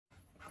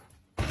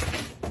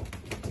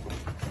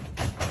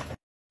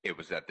It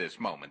was at this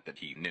moment that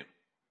he knew.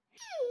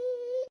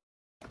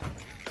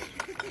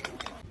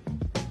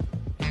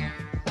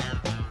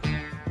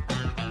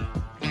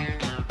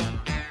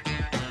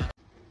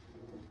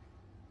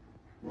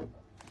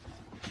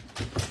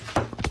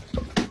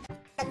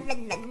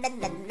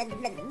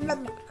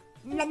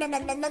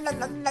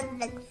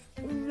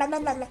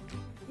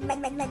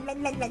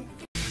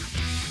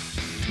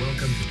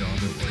 Welcome to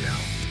Doggo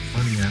Royale.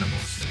 Funny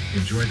animals.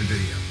 Enjoy the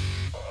video.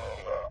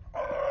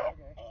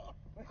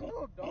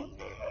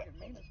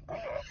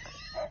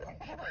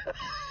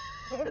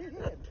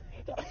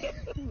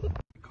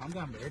 Calm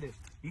down, there it is.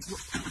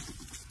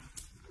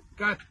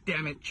 God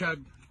damn it,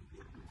 Chug.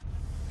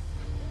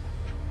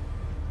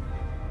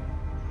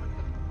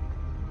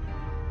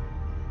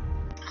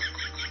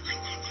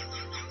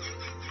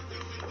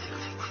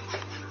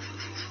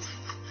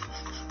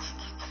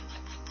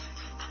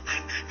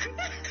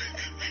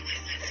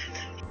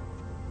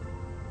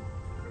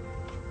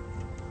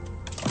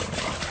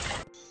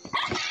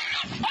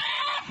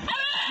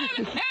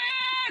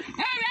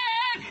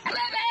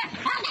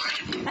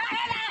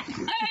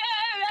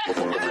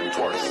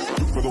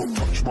 But don't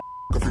touch my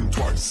thing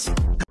twice.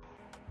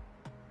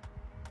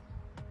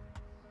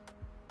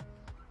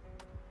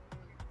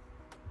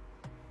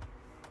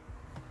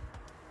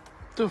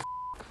 The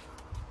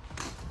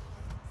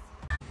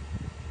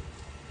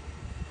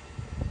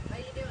What are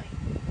you doing?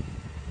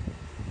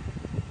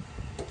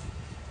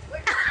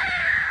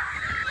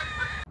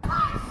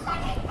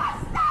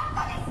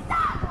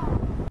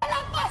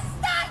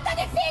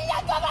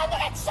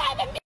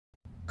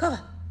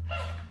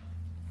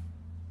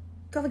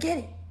 Go get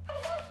it.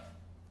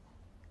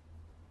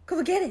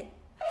 Go get it.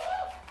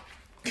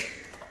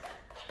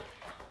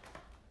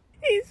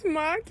 He's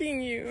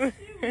mocking you.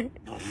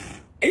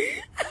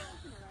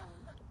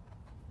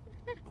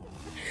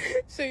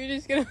 So you're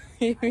just gonna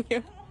leave me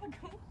alone?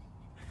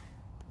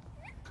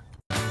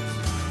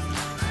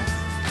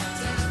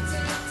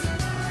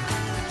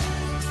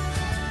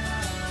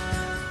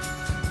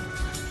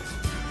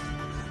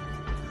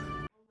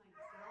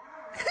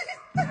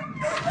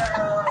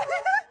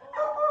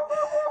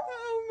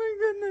 Oh my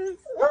goodness.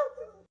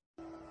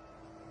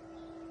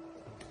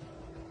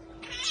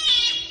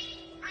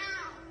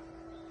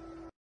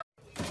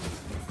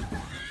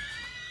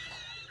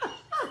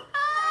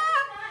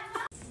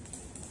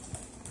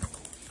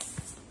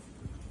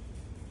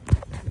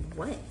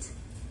 What?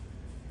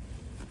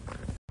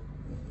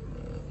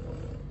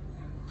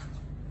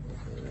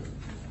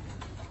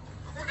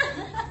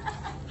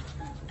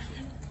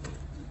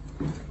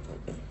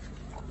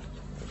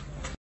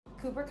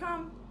 Cooper,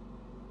 come.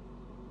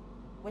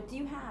 What do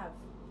you have?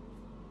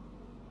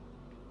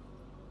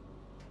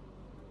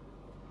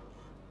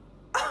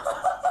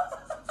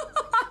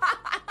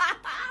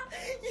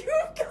 You've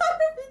got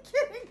to be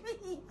kidding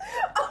me.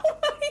 Oh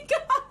my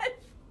god.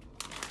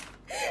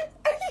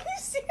 Are you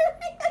serious?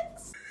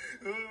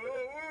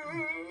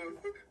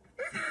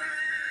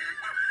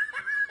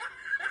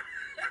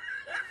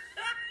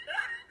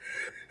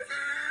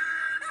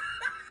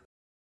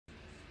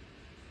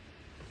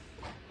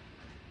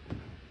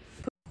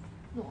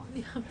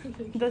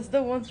 That's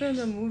the ones from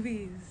the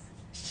movies.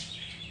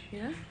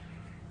 Yeah?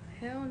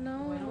 Hell no.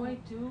 What do I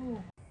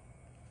do?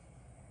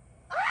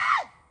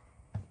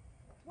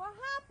 What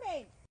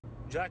happened?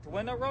 Jack the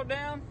window rolled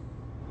down?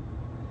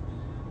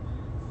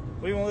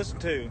 What do you want to listen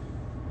to? You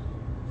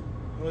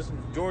want to listen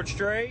to George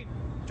Strait?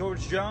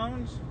 George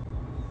Jones?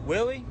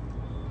 Willie?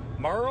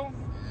 Merle?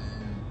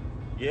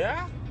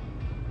 Yeah?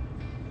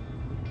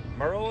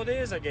 Merle it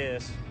is, I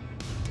guess.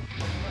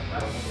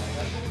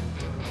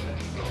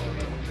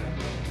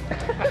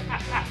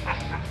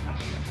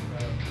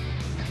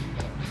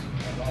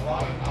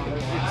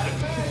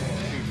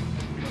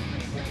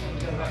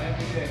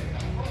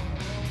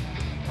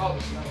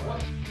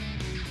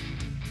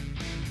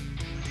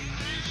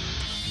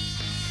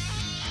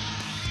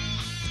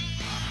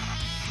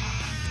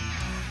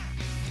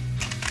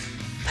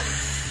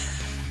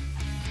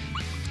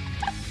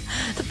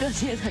 또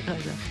뼈지에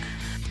나가자.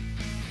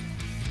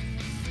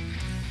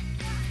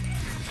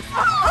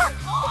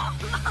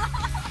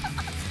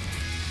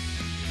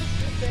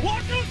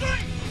 One, two,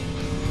 three!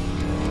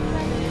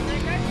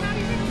 That guy's not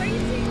even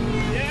racing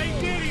you. Yeah, he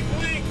did, he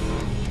blinked.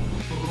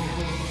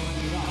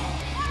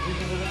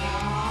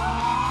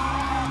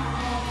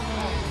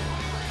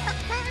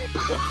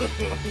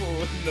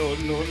 No,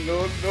 no, no,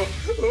 no.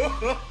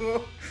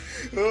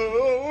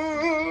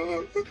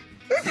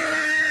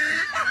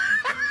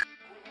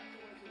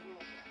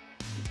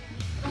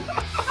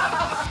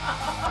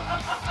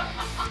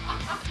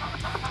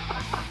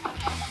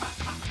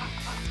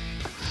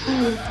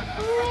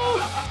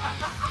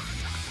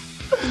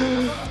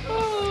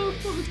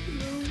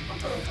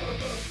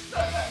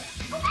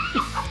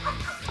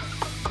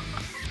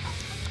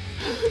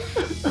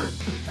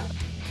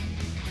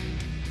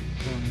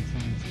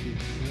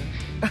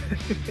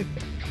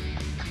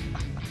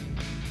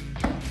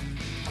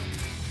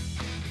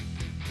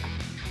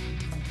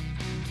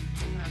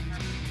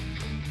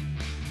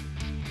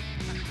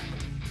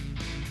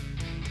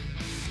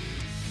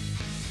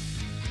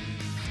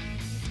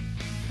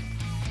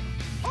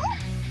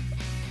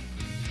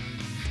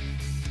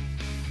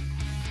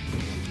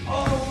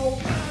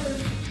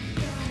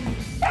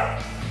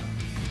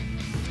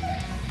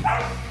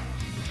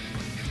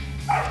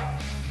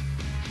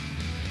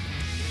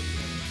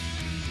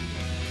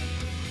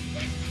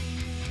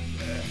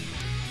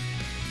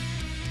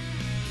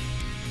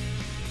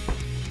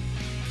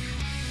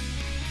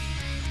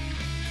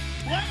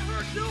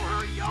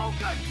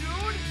 good,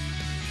 dude!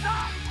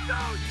 Stop!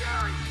 No,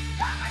 Jerry!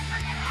 Stop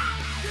it!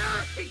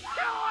 Jerry,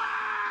 kill her!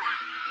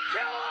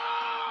 Kill her!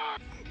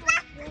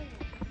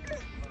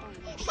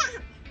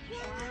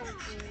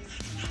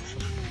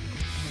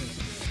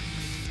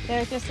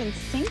 They're just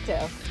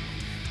instinctive.